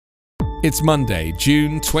It's Monday,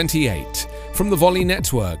 June 28. From the Volley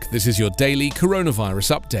Network, this is your daily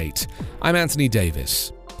coronavirus update. I'm Anthony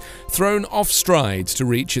Davis. Thrown off stride to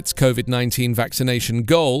reach its COVID-19 vaccination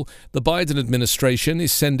goal, the Biden administration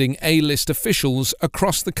is sending A-list officials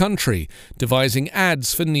across the country, devising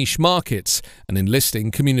ads for niche markets and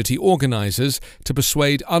enlisting community organizers to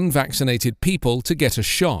persuade unvaccinated people to get a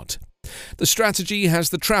shot. The strategy has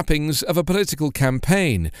the trappings of a political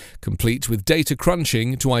campaign, complete with data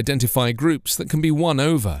crunching to identify groups that can be won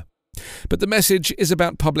over. But the message is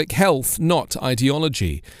about public health, not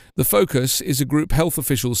ideology. The focus is a group health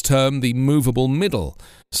officials term the movable middle,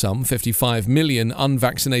 some 55 million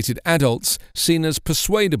unvaccinated adults seen as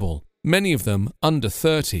persuadable, many of them under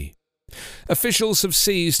 30. Officials have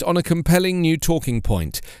seized on a compelling new talking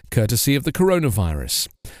point, courtesy of the coronavirus.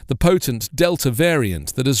 The potent Delta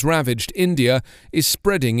variant that has ravaged India is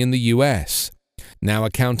spreading in the US. Now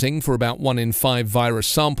accounting for about 1 in 5 virus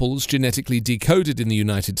samples genetically decoded in the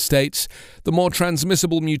United States, the more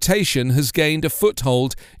transmissible mutation has gained a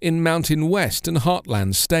foothold in Mountain West and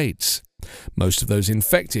Heartland states. Most of those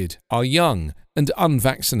infected are young and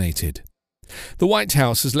unvaccinated. The White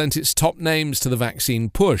House has lent its top names to the vaccine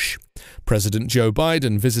push. President Joe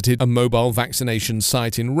Biden visited a mobile vaccination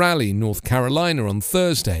site in Raleigh, North Carolina on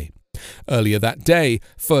Thursday. Earlier that day,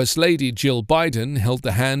 First Lady Jill Biden held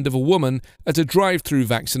the hand of a woman at a drive-through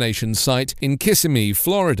vaccination site in Kissimmee,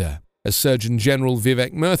 Florida. As Surgeon General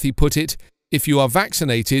Vivek Murthy put it, "If you are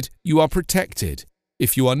vaccinated, you are protected.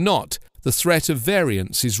 If you are not, the threat of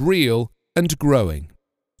variants is real and growing."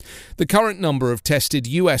 The current number of tested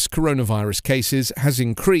US coronavirus cases has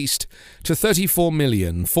increased to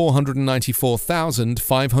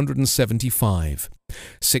 34,494,575.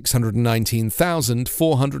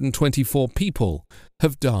 619,424 people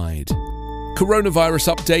have died. Coronavirus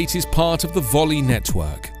Update is part of the Volley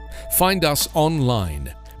Network. Find us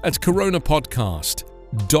online at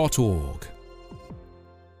coronapodcast.org.